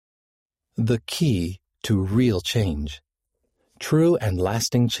The key to real change. True and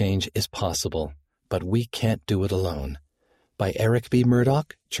lasting change is possible, but we can't do it alone. By Eric B.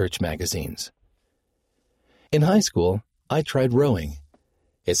 Murdoch, Church Magazines. In high school, I tried rowing.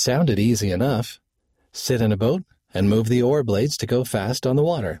 It sounded easy enough. Sit in a boat and move the oar blades to go fast on the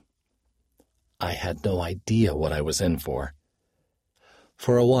water. I had no idea what I was in for.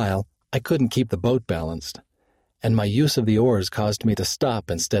 For a while, I couldn't keep the boat balanced, and my use of the oars caused me to stop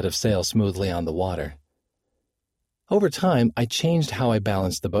instead of sail smoothly on the water. Over time, I changed how I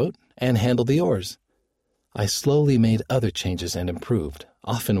balanced the boat and handled the oars. I slowly made other changes and improved,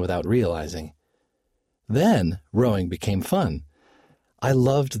 often without realizing. Then, rowing became fun. I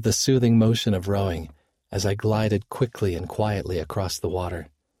loved the soothing motion of rowing as I glided quickly and quietly across the water.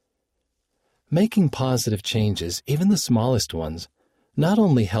 Making positive changes, even the smallest ones, not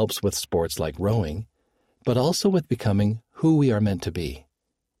only helps with sports like rowing, but also with becoming who we are meant to be.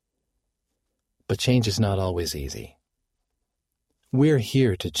 But change is not always easy. We're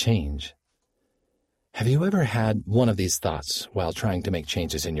here to change. Have you ever had one of these thoughts while trying to make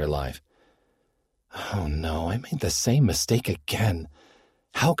changes in your life? Oh no, I made the same mistake again.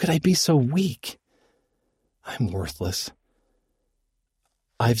 How could I be so weak? I'm worthless.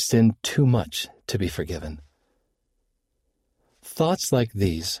 I've sinned too much to be forgiven. Thoughts like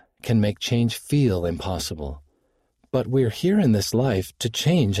these can make change feel impossible, but we're here in this life to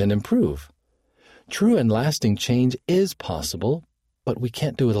change and improve. True and lasting change is possible, but we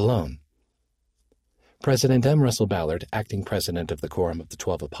can't do it alone. President M. Russell Ballard, acting president of the Quorum of the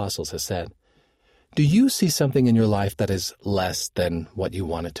 12 Apostles, has said, "Do you see something in your life that is less than what you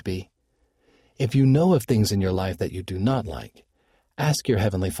want it to be? If you know of things in your life that you do not like, ask your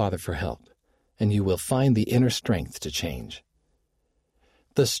Heavenly Father for help, and you will find the inner strength to change."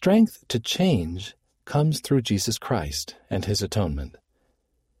 The strength to change comes through Jesus Christ and His atonement.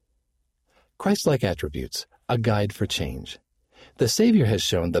 Christ-like attributes, a guide for change. The Savior has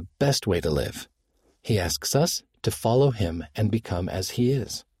shown the best way to live. He asks us to follow Him and become as He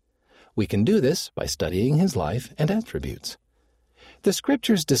is. We can do this by studying His life and attributes. The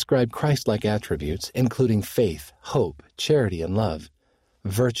Scriptures describe Christ-like attributes, including faith, hope, charity, and love,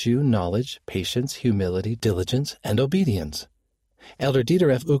 virtue, knowledge, patience, humility, diligence, and obedience. Elder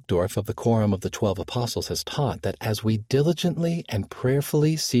Dieter F. Uchtdorf of the Quorum of the 12 Apostles has taught that as we diligently and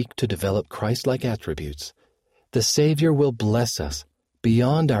prayerfully seek to develop Christ-like attributes, the Savior will bless us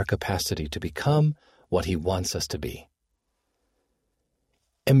beyond our capacity to become what He wants us to be.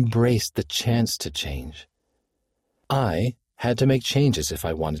 Embrace the chance to change. I had to make changes if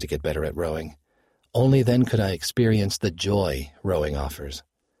I wanted to get better at rowing. Only then could I experience the joy rowing offers.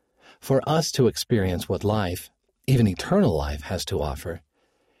 For us to experience what life, even eternal life, has to offer,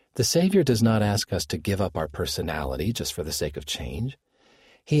 the Savior does not ask us to give up our personality just for the sake of change.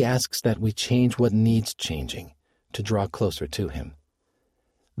 He asks that we change what needs changing to draw closer to Him.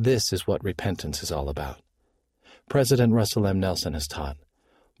 This is what repentance is all about. President Russell M. Nelson has taught,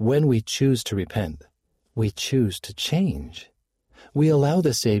 when we choose to repent, we choose to change. We allow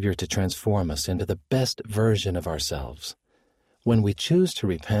the Savior to transform us into the best version of ourselves. When we choose to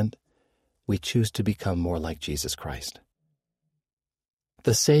repent, we choose to become more like Jesus Christ.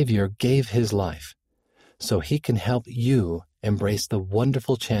 The Savior gave His life so He can help you embrace the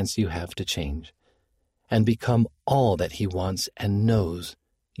wonderful chance you have to change and become all that He wants and knows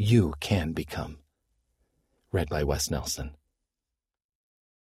you can become. Read by Wes Nelson.